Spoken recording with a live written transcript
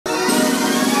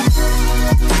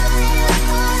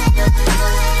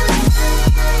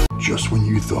just when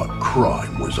you thought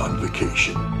crime was on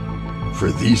vacation.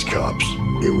 For these cops,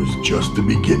 it was just the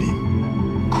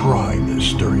beginning. Crime is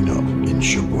stirring up in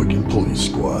Cheboygan Police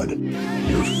Squad.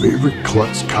 Your favorite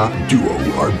klutz cop duo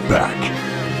are back.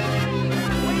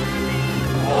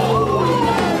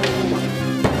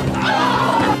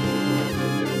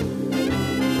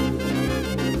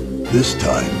 This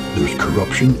time, there's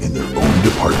corruption in their own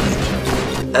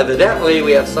department. Evidently,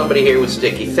 we have somebody here with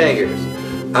sticky fingers.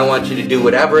 I want you to do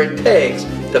whatever it takes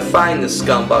to find this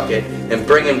scumbucket and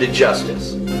bring him to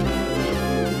justice.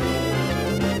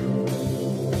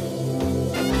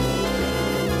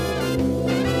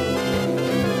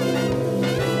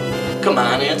 Come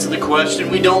on, answer the question.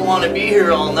 We don't want to be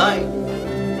here all night.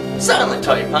 Silent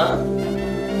type, huh?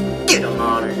 Get him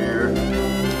out of here.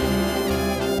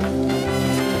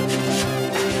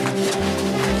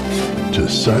 To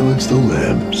silence the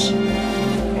lambs.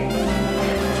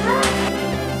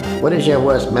 What is your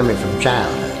worst memory from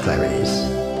childhood, Clarice?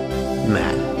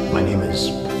 Matt. My name is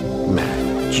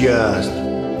Matt. Just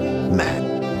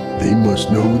Matt. They must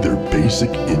know their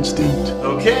basic instinct.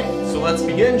 Okay, so let's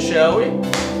begin, shall we?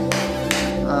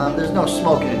 There's no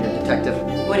smoking in here, Detective.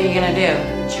 What are you gonna do?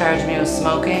 Charge me with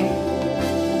smoking?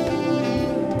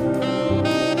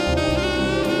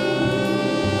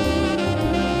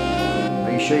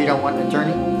 Are you sure you don't want an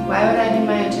attorney? Why would I need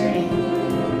my attorney?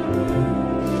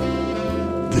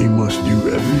 They must do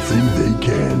everything they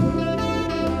can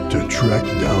to track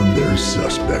down their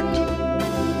suspect.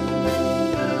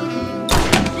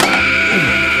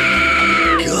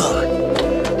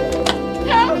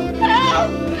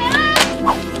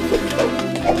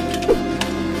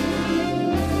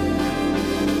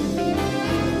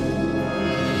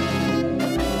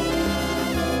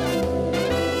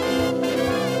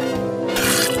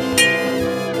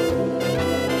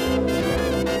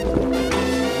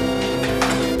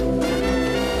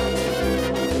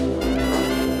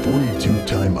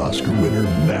 Two-time Oscar winner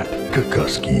Matt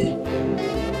Kwiatkowski,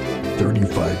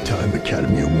 35-time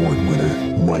Academy Award winner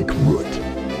Mike Root.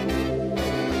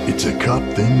 It's a cop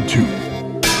thing too.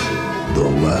 The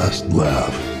last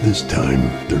laugh. This time,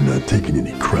 they're not taking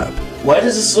any crap. Why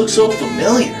does this look so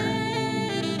familiar?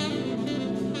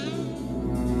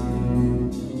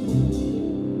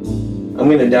 I'm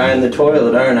gonna die in the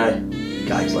toilet, aren't I?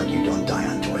 Guys like you don't die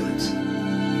on toilets.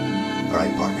 All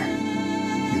right, partner.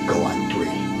 You go on 3.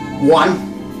 1,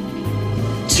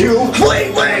 2.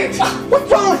 Wait!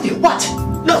 What's wrong with you? What?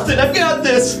 Nothing, I've got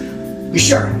this! You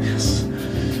sure? Yes.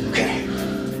 Okay.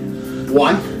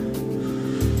 1,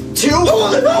 2.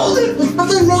 Hold it! There's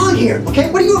nothing wrong here,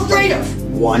 okay? What are you afraid of?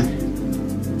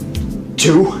 1,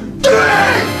 2,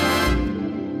 3!